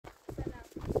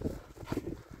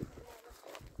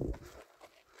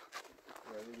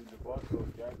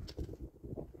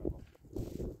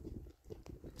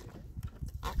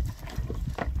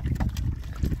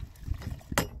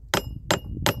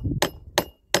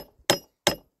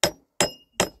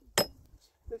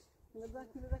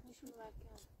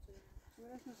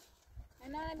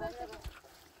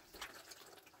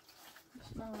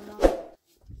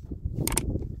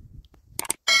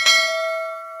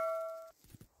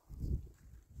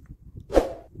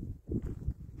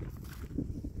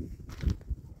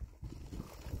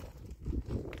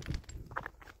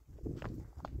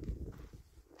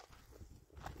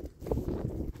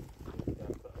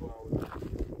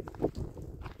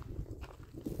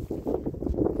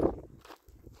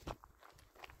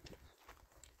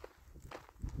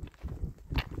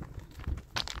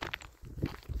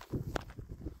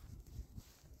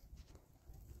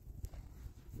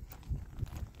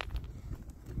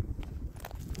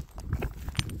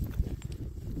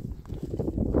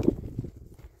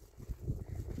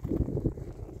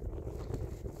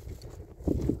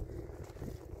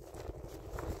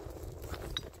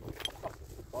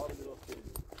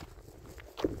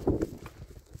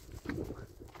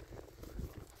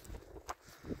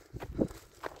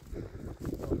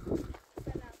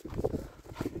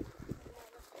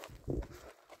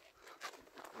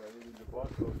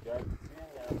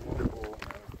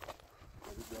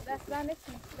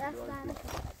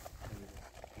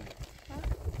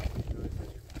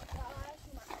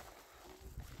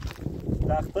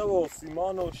تخته و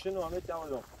سیمان و شن و همه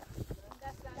چمدان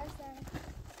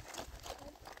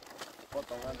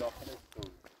من داخل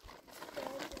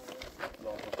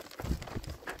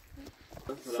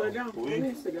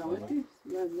سلام سلامتی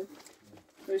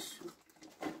خوش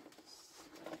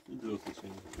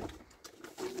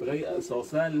برای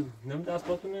اساسا نمی دست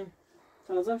باتونیم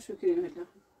تازه شکریم هلا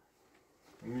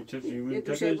یه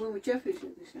دوشه بوم چفی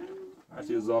شده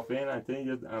هرچی اضافه این انتین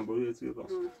یه انباری یه چیز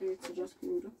راست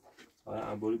آره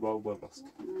انباری باگ باید باست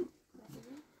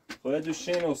باید جو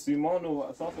شین و سیمان و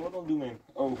اساس باید اون دومیم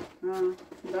او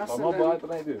ما باید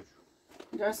برای بیرش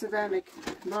دست دمک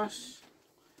باش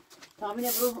تامینه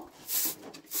برو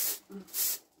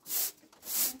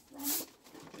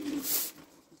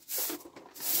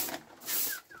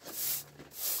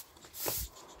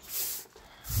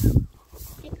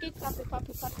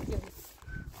Papi.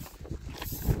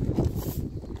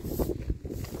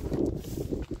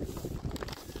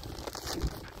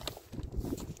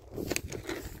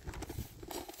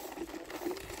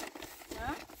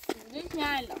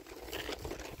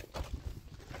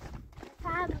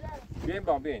 Bien,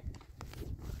 bon, bien.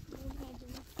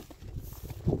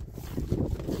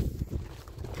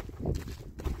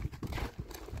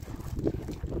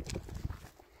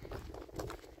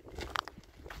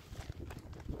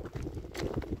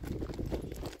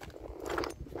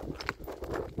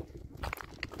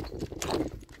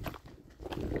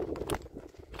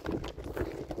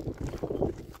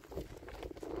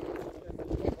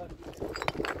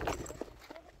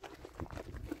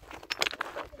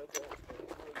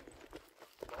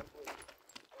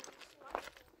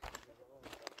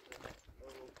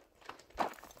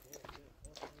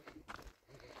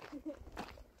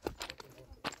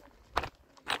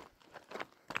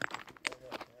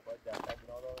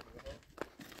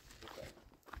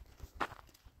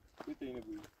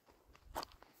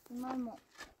 Maman.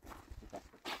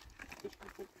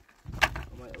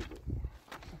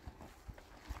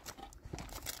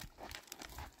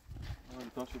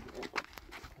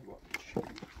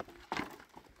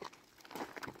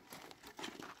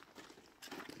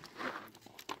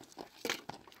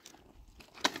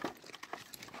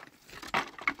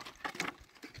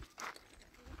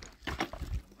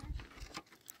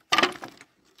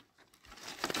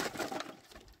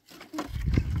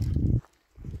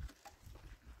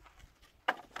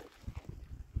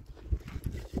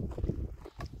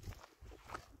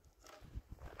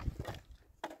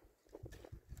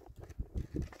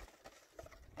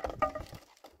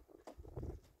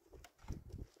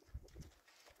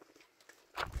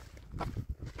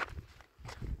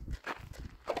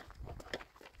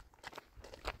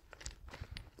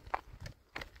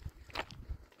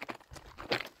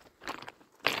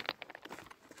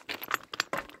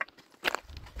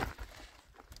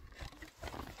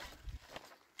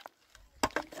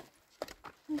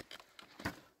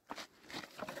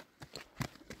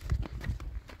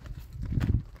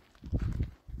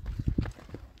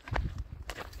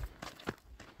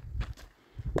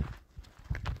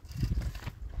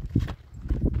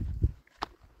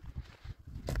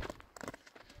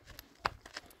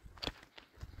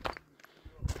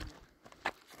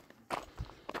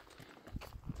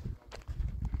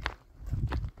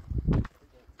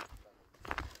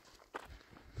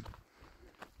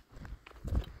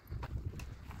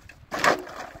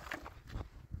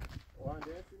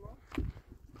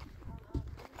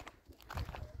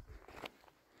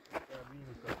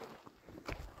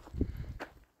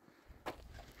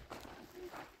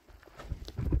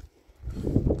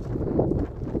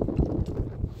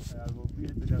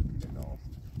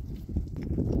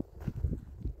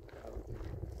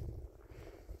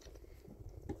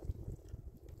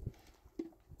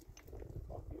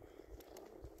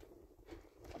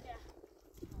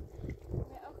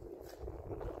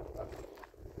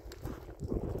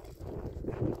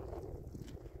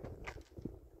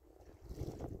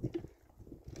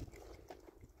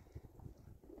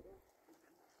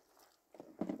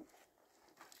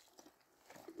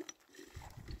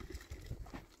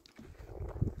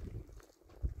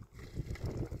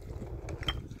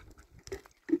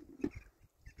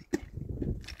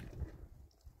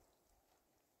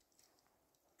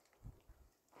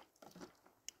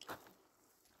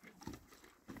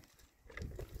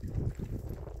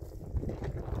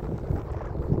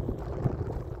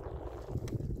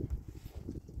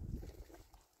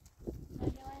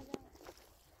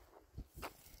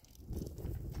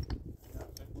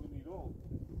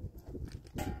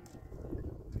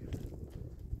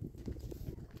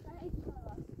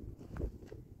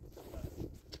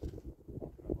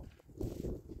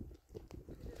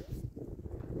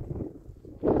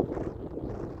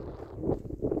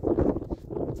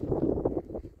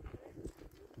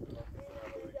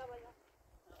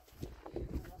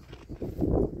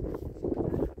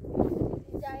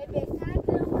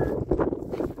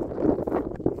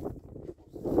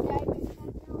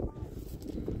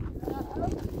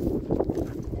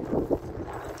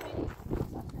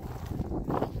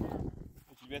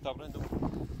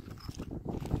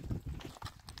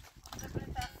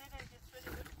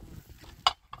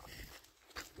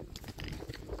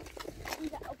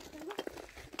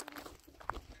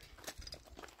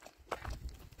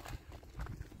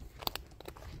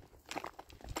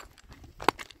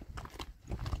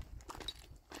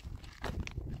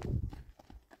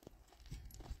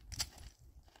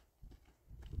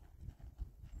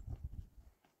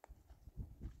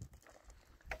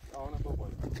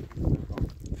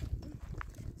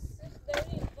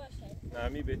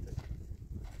 نمی بهتر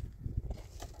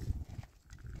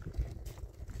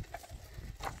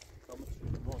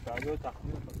تعالوا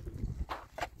تحميل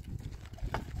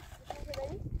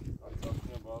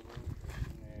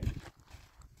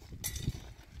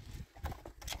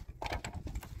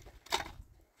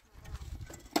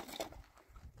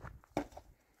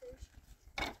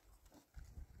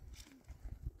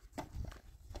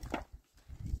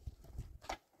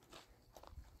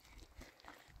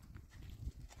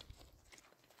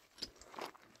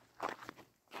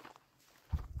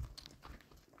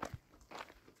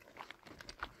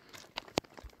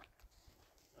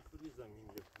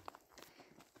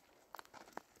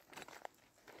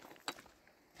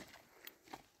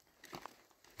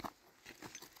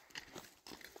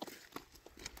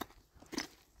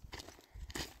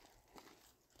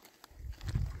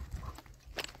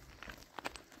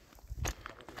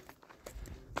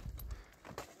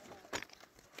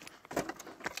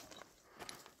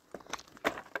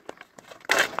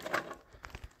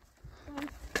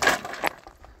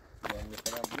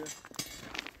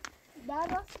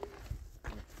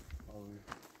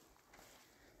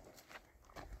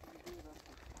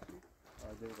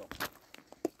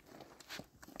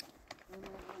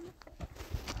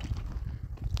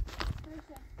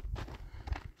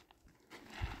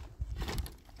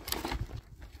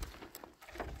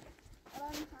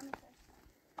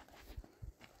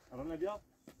الان بیا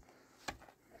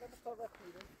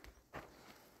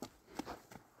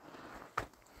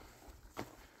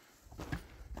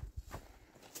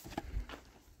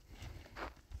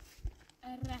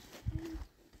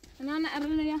أنا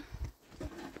أرى يا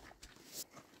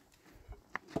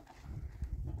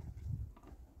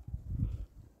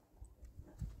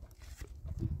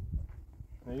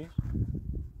ايش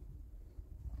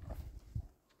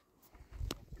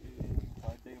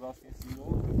هاي راس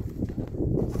يسيرو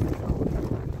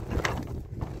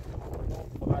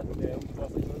طبعا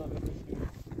راس يسيرو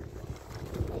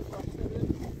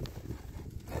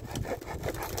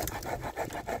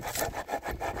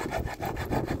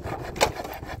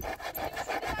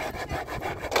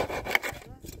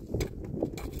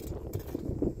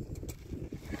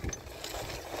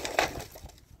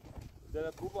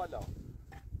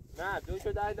نه دو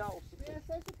شده اینا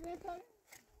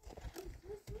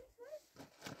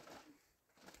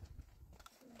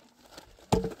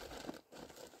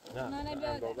نه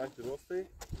اندازش درسته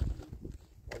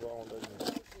ما با انداز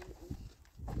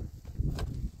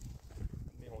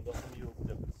انداز میو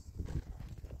بوده بس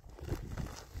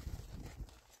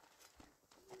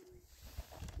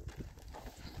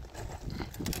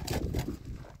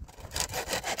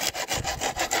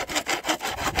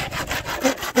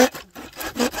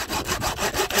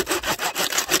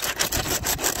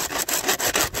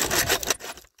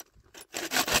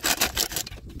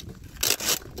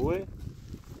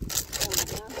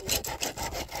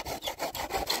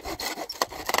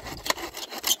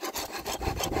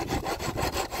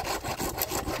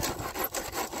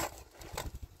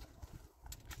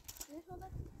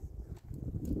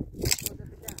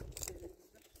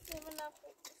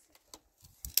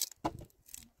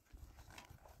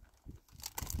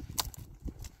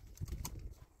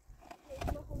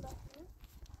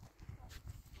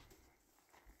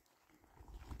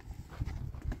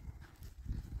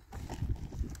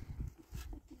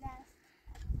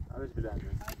Arash bilendi.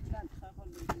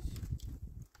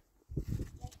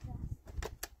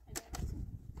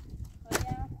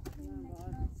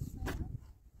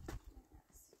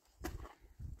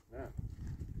 Ne?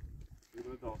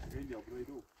 Burada da el ya burayı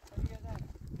da.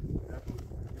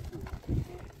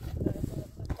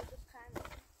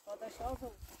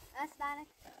 أسبانك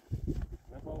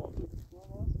Ne falan oldu?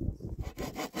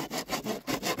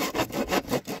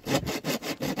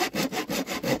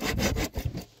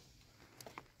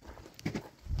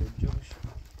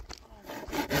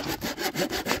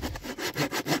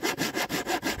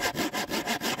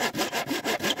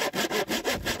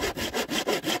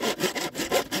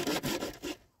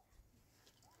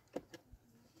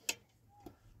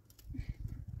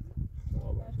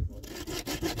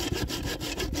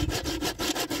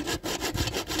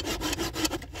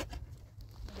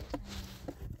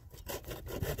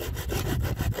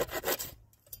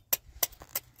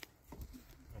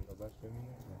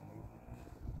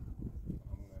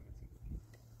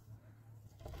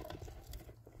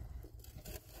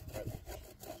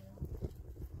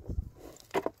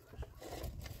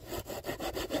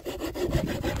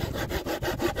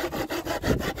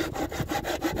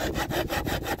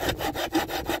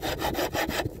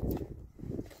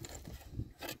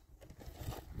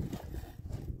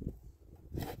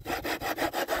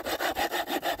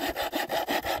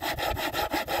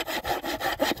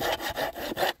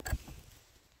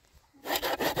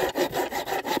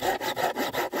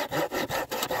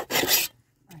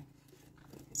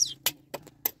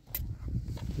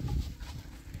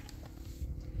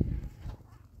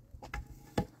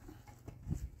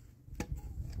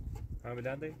 همه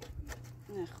لنده؟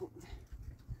 نه خوب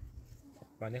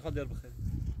من نخواد در بخیر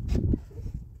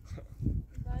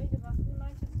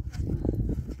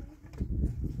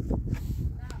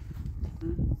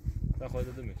نه خواهد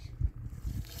دادمش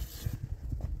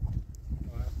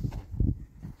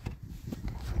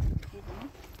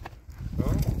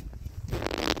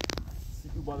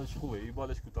سیپی بالش خوبه این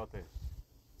بالش کوتاته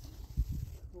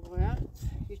باید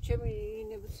یه چه می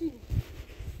نبسید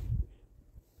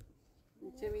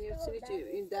چه می نبسید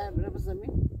این در بره به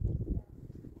زمین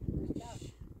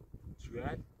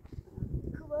شوید؟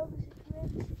 Kuba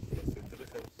bıçaklı. سنتر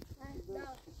خیلی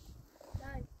Dal.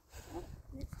 Dal.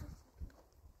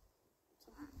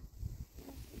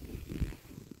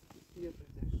 بیا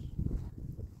بردش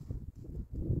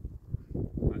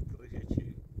منطقه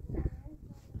چی؟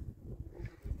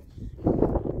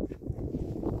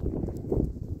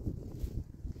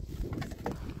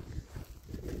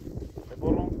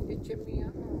 برو یه چه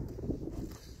میاد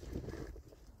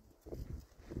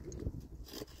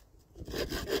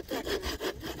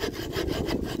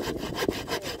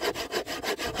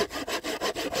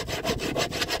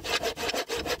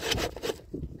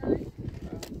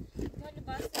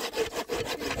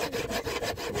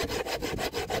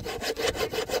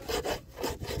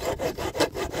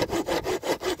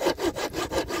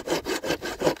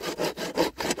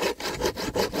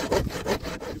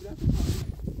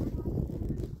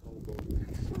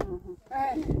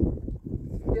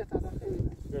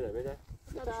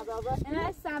أنا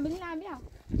استعملين عم بيع.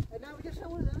 لا بجيش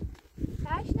أقول ده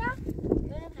تعيش ده؟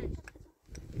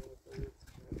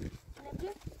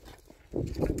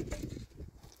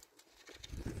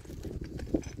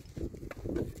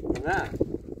 نه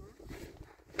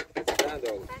نه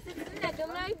دارم نه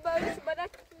دمنای باش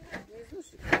برات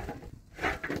میزوش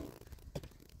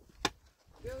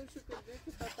بیا اون شکل بیا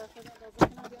که پس کنه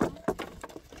دازه کنه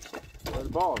بیا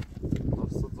البال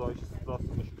نفس زایش راست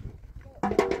میشه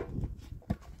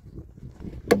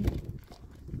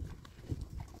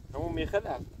همون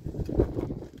میخلع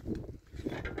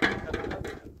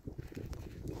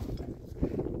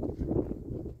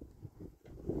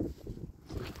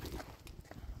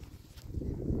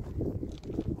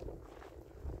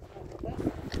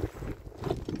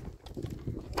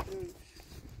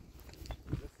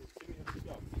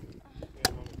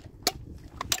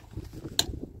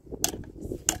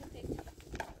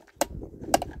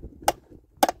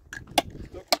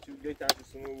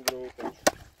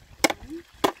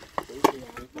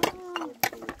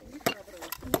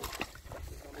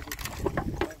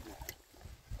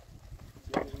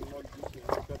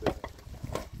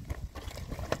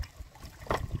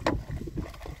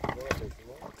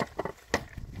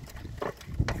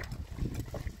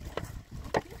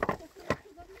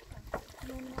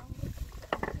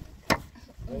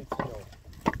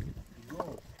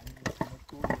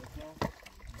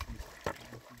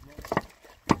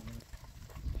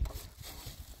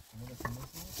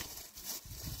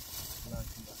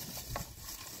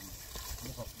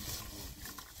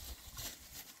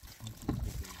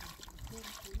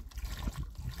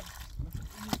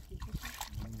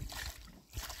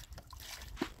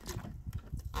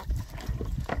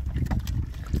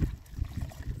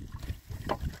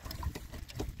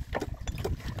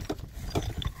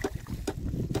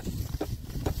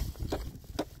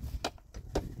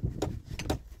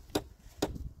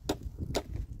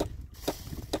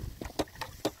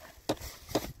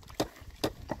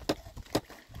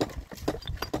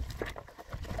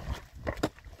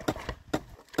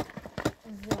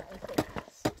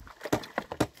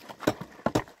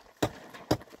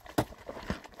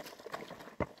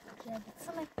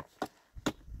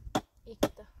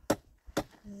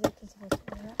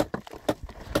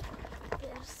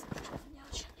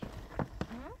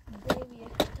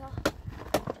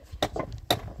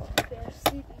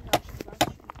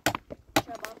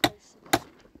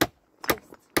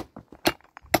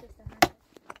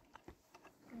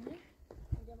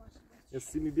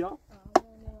یه می بیا؟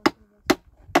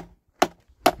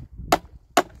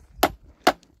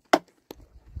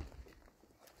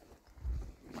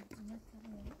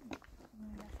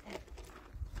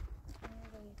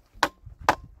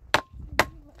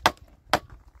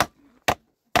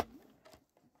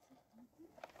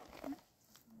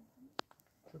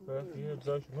 Super, hier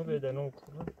zou je me dan ook.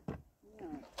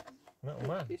 Nou,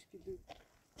 maar.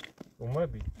 Uma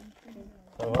bi.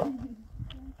 Ça va?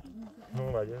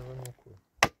 Non, va dire vraiment cool.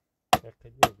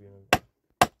 Mercredi ou bien.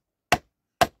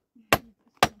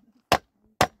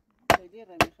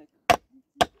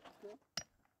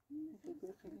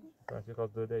 Francis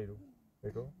had de deel.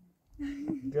 Weet je?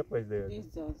 Ik heb eens deel.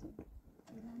 Niet zo.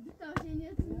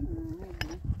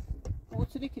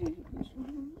 Wat zie ik hier?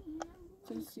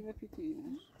 سیم پیتی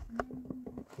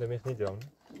نمیخ نیدم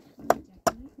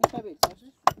میخوای برید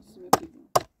سیم پیتی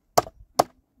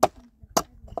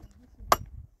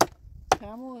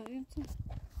کامو این چه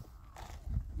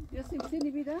یا سیم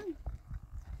پیتی بیدن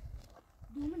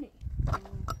دومنی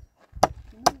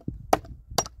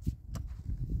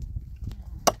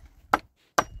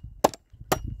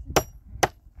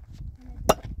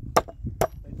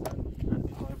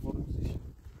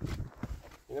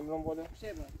نمیدونم بالا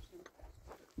چه با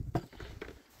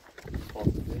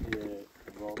فاصله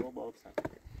راه با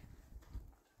سن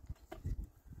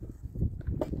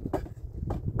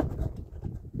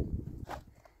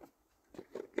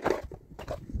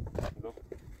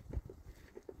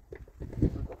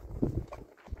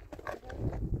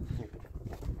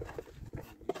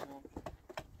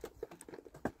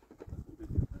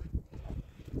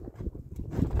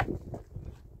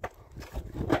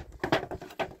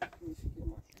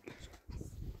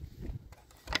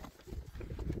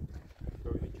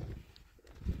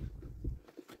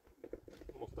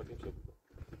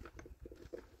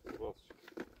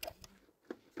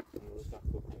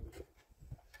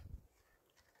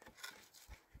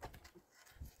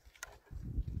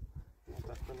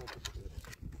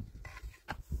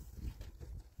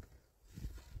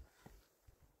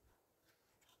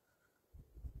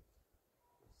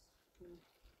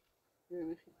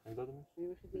دادمش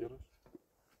بجرش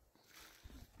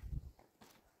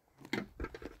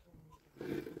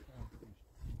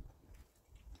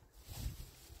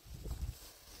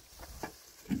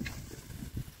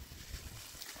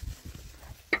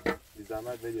بی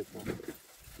زحمت برید کن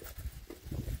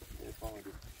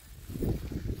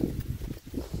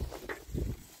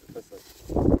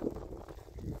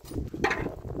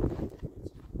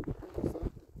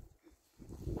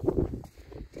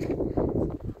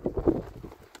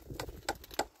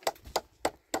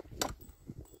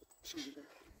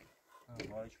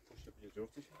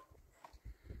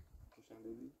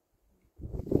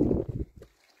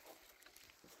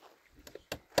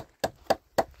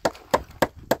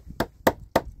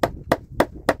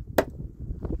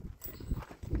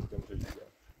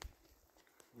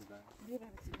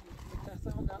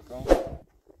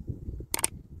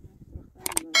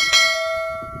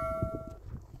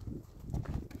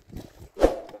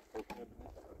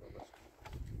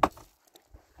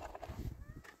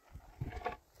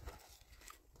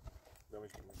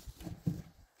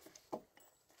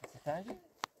Sence?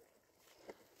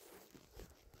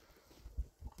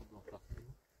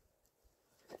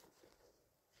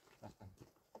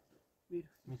 Bir.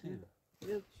 Mesela.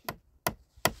 Yok.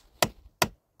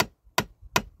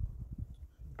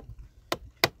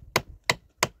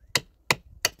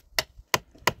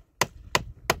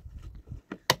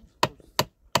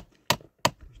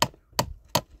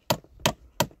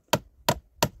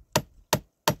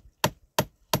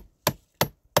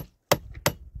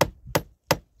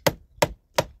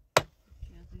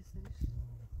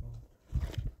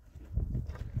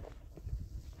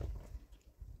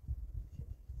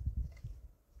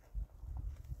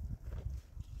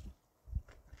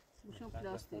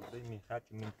 پلاستیک میخواد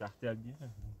که من تحت البیه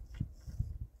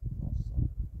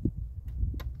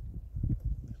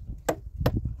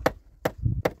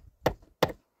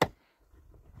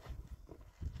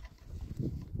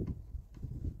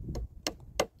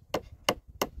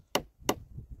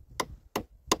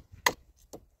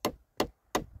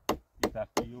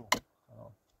تحتیو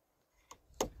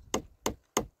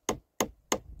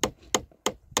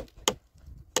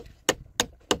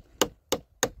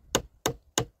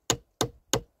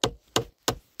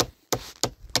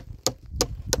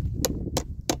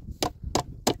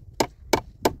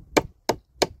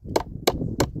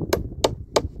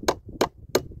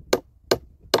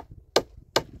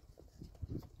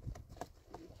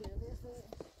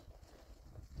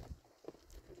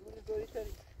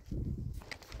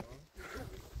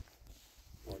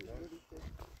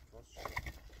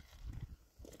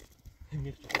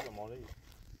میخواد مالی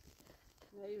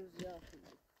نه زیاد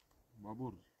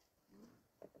بابور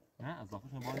نه از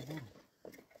آخرش نباید دور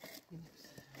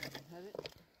هذا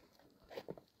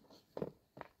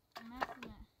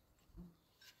مثلا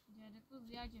جالكو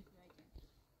زيادة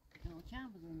في هو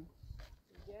كم بدون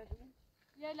زيادة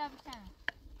يا لا بكم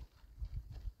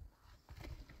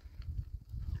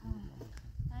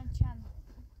هم كم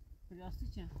پلاستیک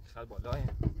چند خیلی بالاه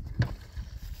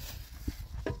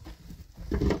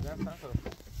نه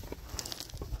فرق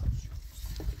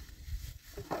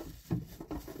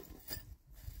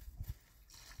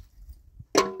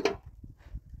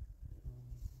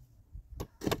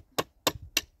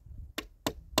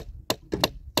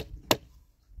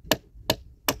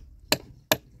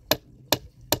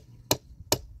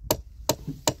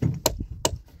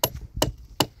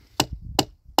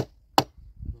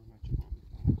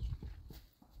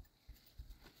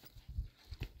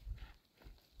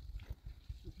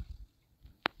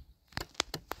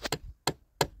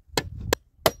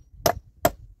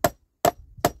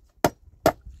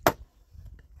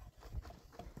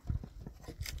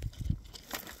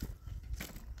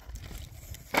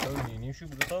شو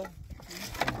بقطعه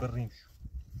بريم شو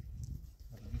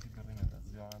رديتي بريم هذا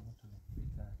زيارة متولي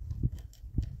بيتان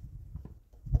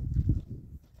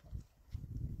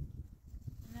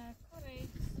نه کاری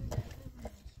سوده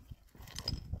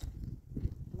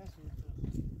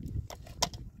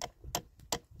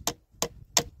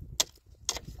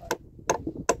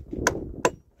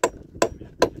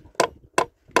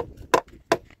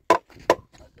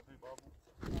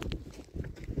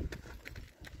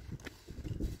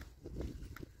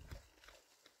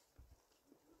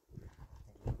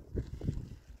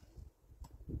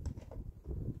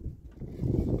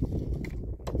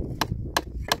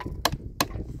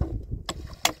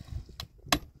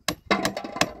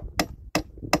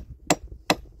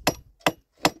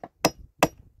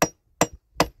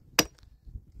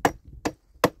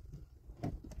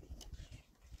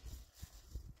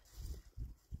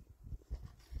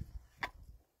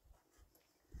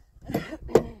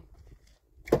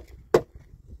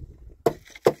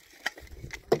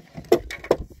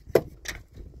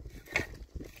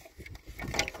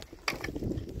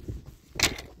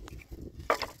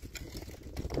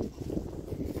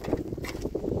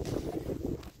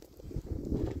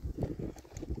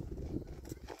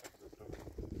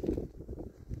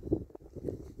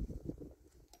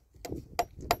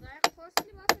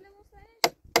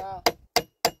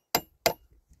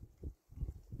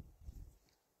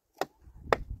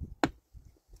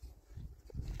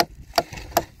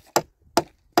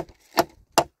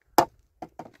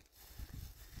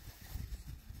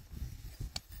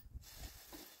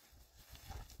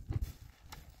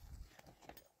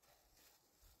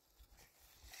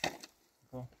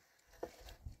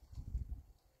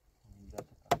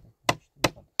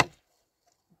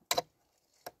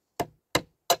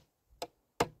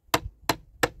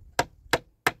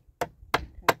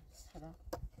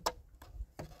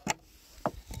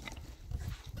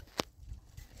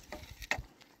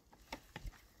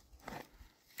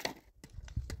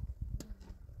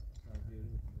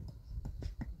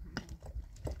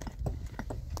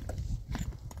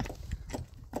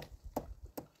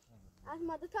از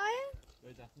ماده تایه؟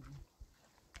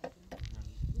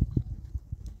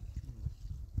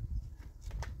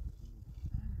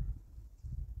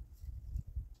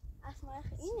 اسمای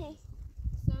اینه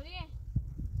سوریه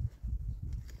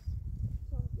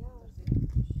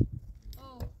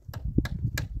او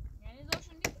یعنی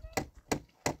زورشون نیست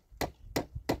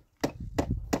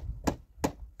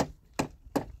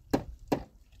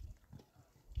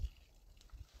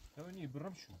ثواني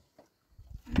برم شو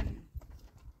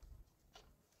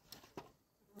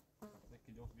ذاك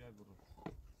اليوم بيع برم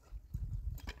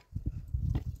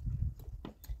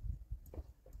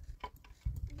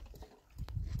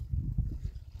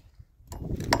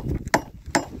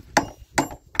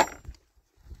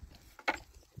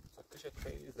سكشت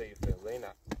خيلي زي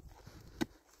زينب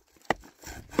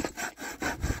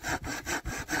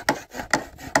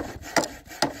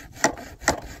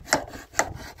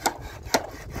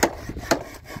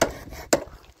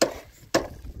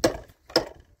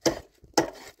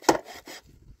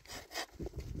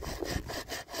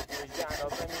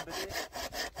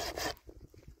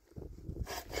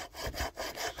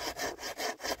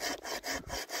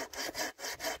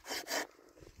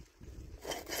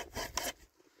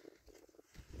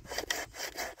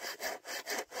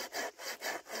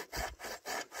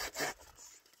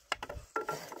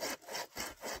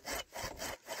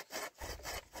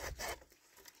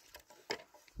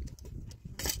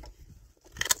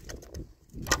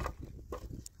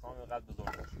قلب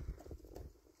بزرگ باشه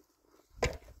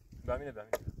بامینه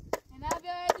نه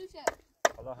بیا دوشه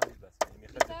حالا همین بس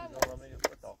میخواد دیگه آدم یه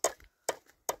خطا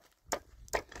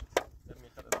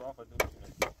میخواد اضافه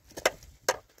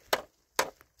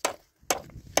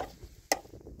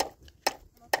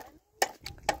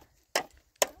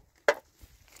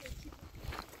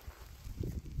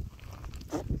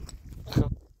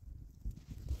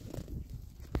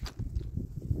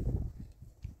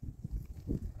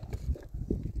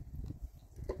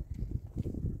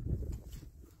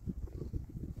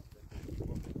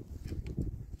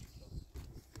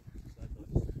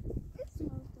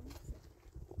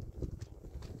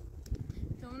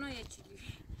دون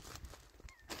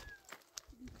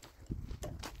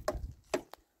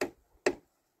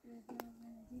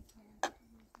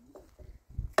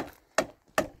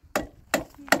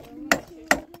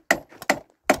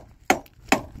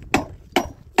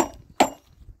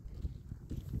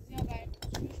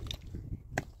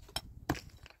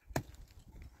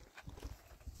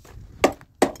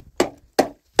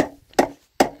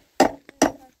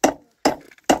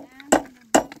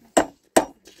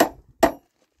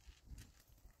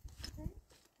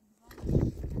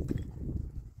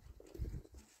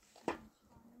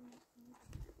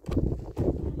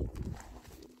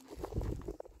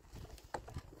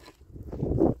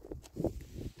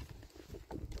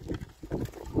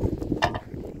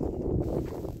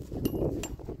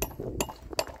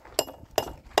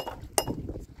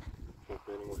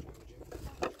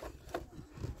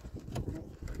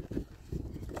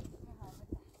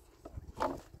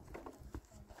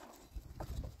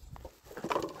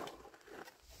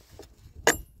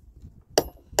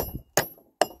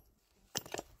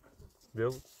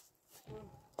بیا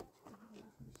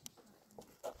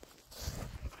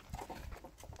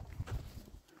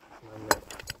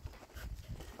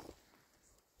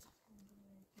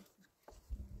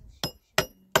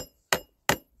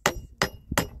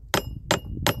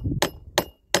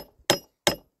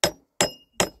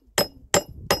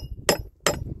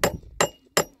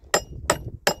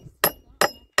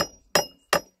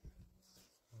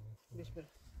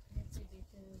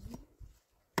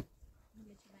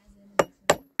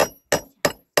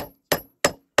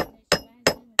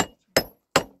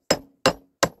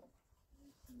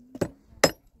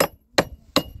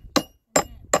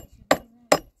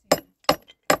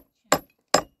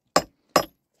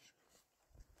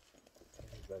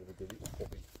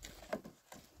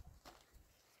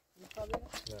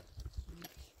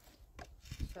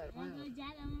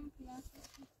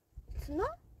شنو؟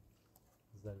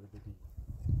 ضربه دادی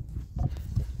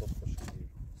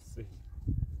صحیح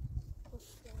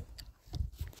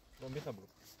من میخوام برو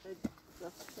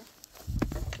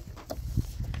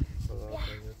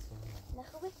نه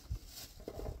خوبه؟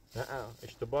 نه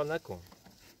اشتباه نکن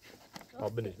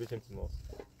بنش بیتیم تو ماست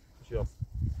چی هست؟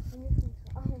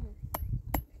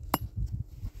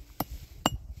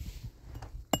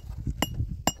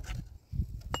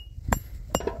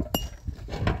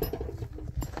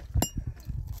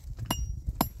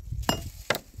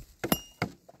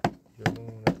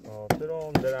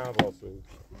 دلم واسه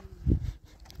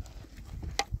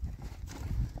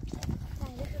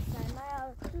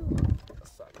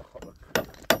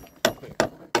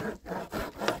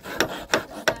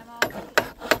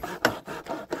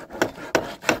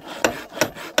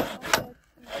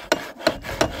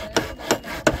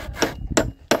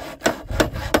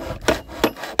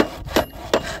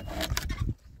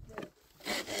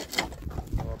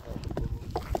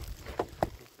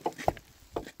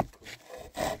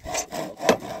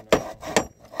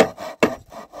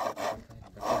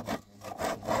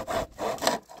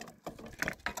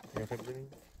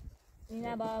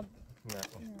نه باب نه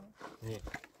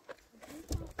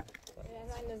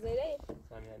نه زیره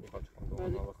ثانیه خواهد کنم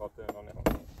دوم به خاطر نانه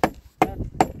هم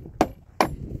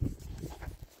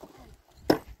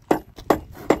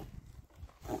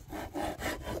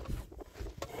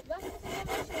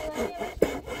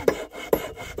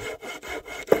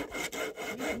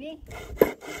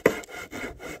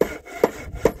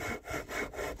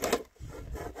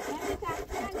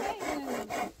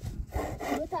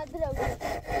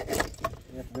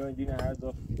دینه هر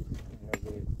دو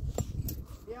نظری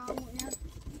بیا همونیه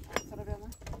سر بیا من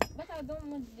بتا دوم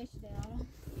مدلش دارم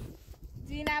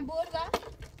زینب برگا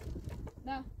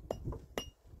دا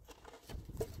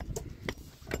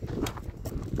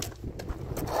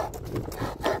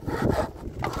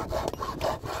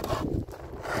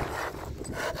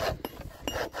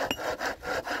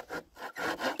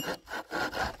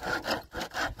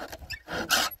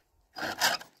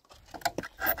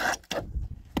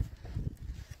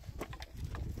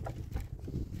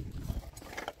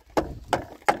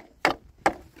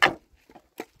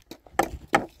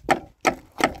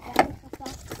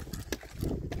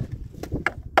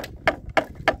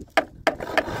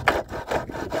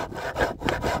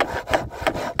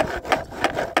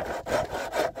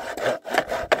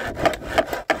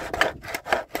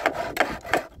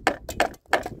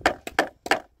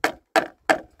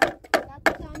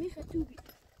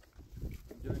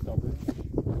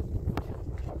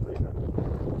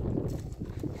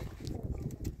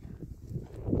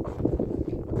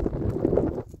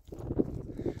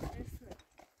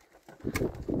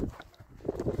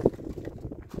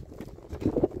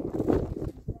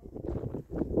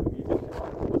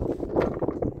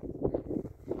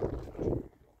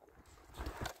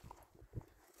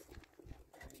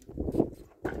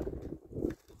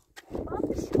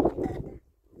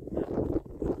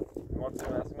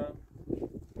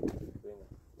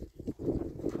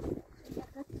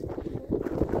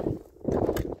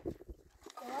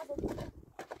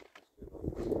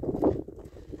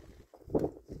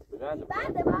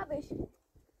بعد بابش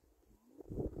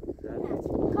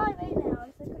کار بینه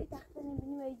آقای سکری تخته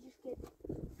نبینی و ایجوش کردی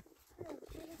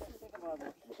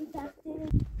این تخته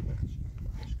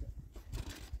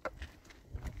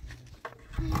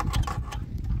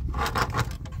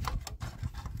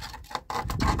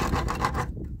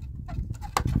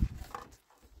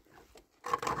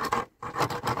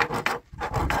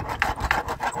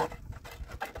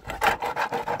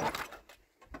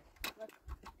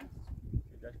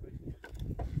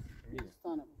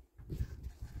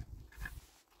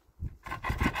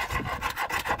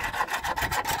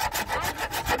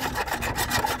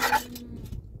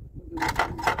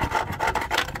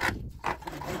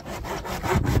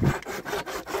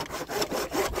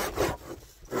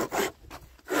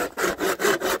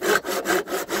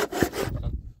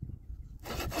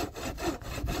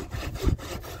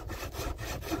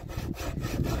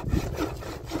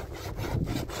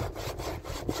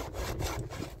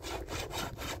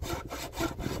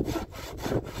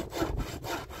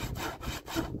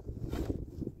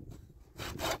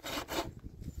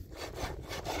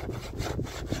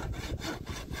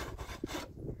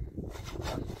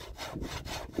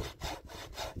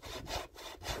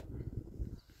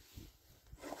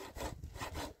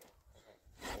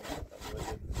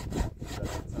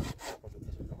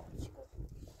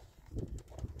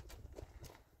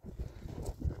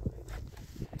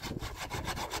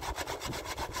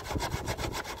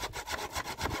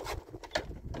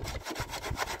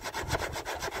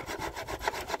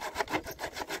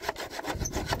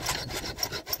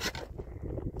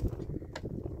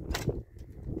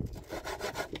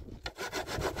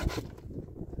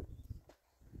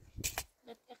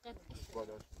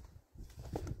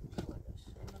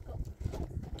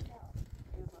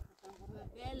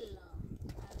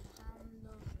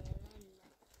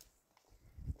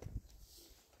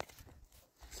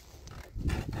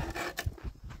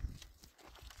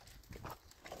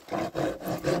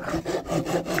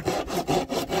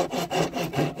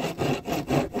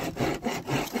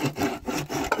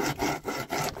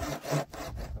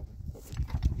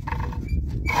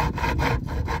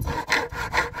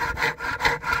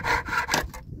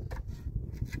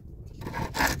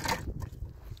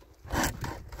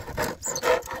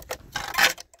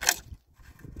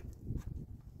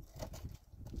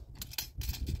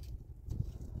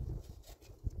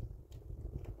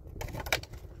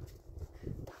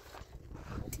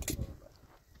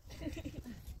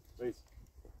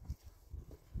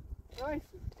Ой.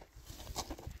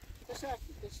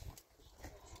 Тишаки, тиш.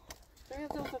 Що я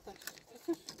там так?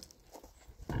 Тиш.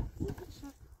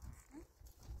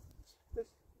 Тиш.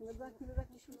 Не дай нічого.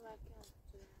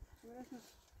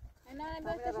 انا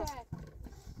بتشعر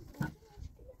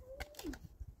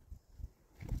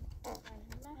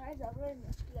عايزة أقول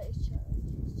المشكلة إيش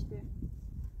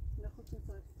ناخد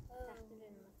صار.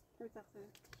 كيف تختار؟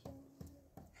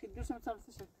 خدوش مثلا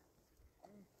تشاك.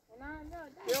 انا لا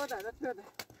بيوضع لا تبيوضع.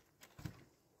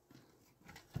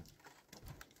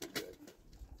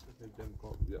 الدم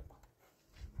قابل يا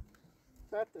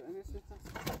فات أنا سويت.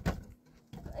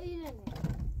 أي لني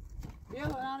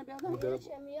يلا أنا بيوضع. إيش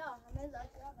مياه همز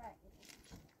أشرب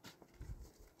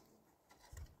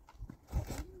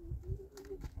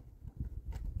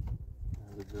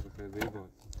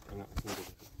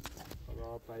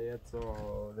حالا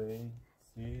پیاده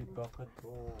سی باقت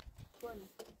تو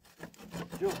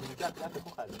جو میگم نه تو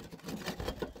خالی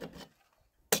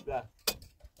ده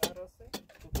درسته؟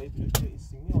 تو باید بری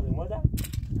ایستیمی آن مادر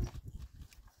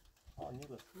آن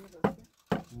نیست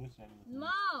نیست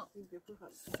ما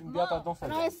سیم بیا تا دون سال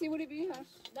نه سیبوری بیهاش.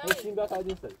 سیم بیا تا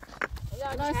دون سال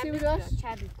نه سیبوری باش.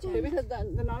 ببین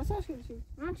دنانه ساش کردی.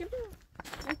 ما چه بود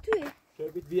توی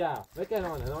شو بیت بیا بکن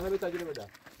آنه بیت تاجر بده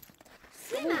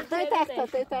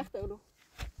تای تخته اولو.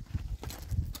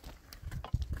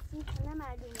 نه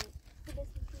مردمی تو بسیار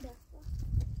دستا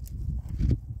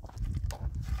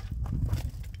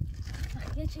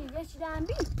یه چی دارم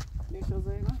بی بیش از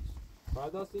این.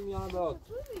 فردا سیم میان برات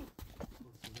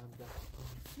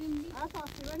آتا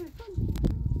سیبوری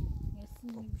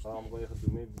سلام قوی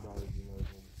خدمه بیدار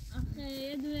آخه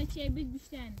یه دونه چه بید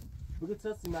بیشتن بگید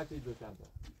چه سیمک دید بکن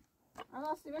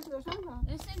أنا سيبك لو شنطة.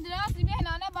 السن دراسي بيحنا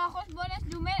انا باخذ بونس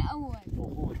دومين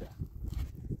اول خوبه ده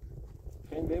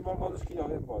خیلی به بار بازش که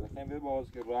یاد باشه خیلی به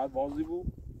باز که راحت بازی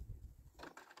بود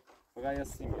فقط یه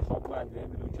سیم میخواد باید به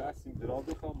بدون چه سیم دراز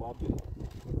بخوام باید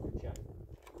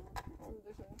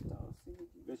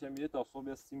بشه میگه تا صبح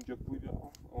یه سیم جا بوی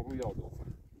اون رو یاد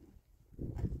افتاد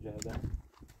جهده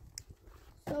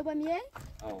صبح میه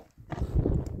آه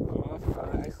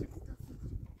فقط ایسی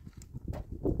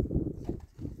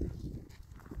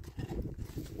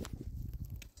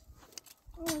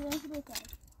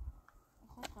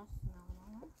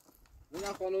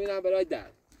نه خانومی نه برای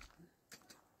در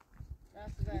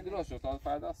دراز شد تا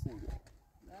فردا سیم بیا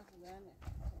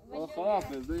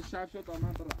خداحافظ ده شب شد تا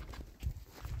من برم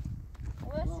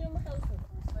وش يوم خلصوا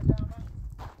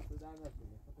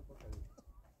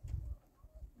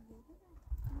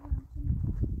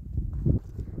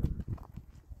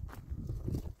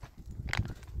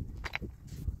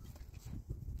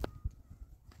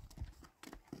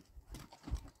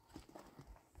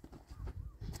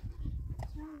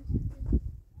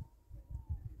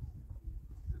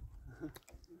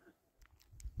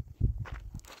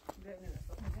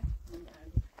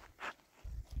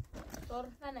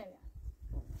طرفنا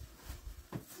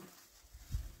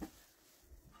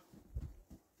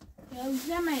يا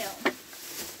زما يا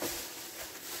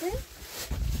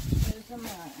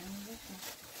زما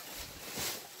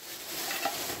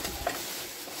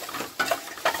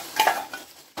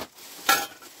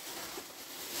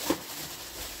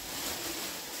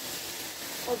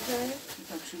obzany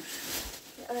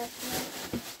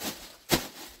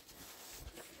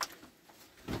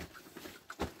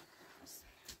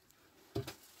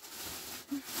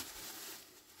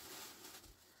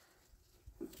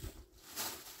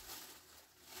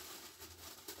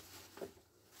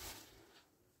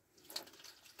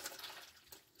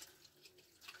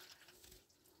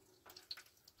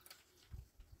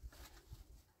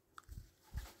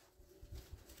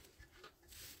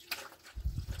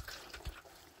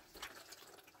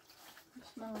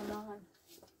ما والله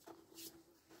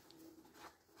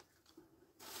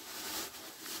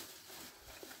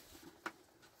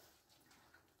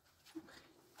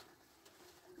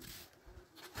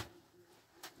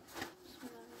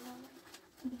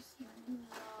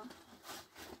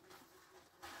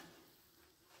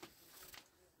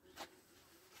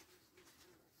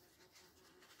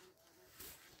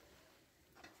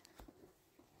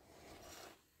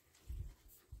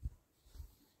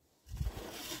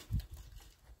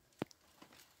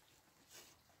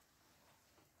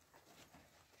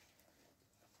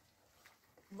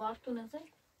بارتون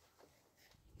ازای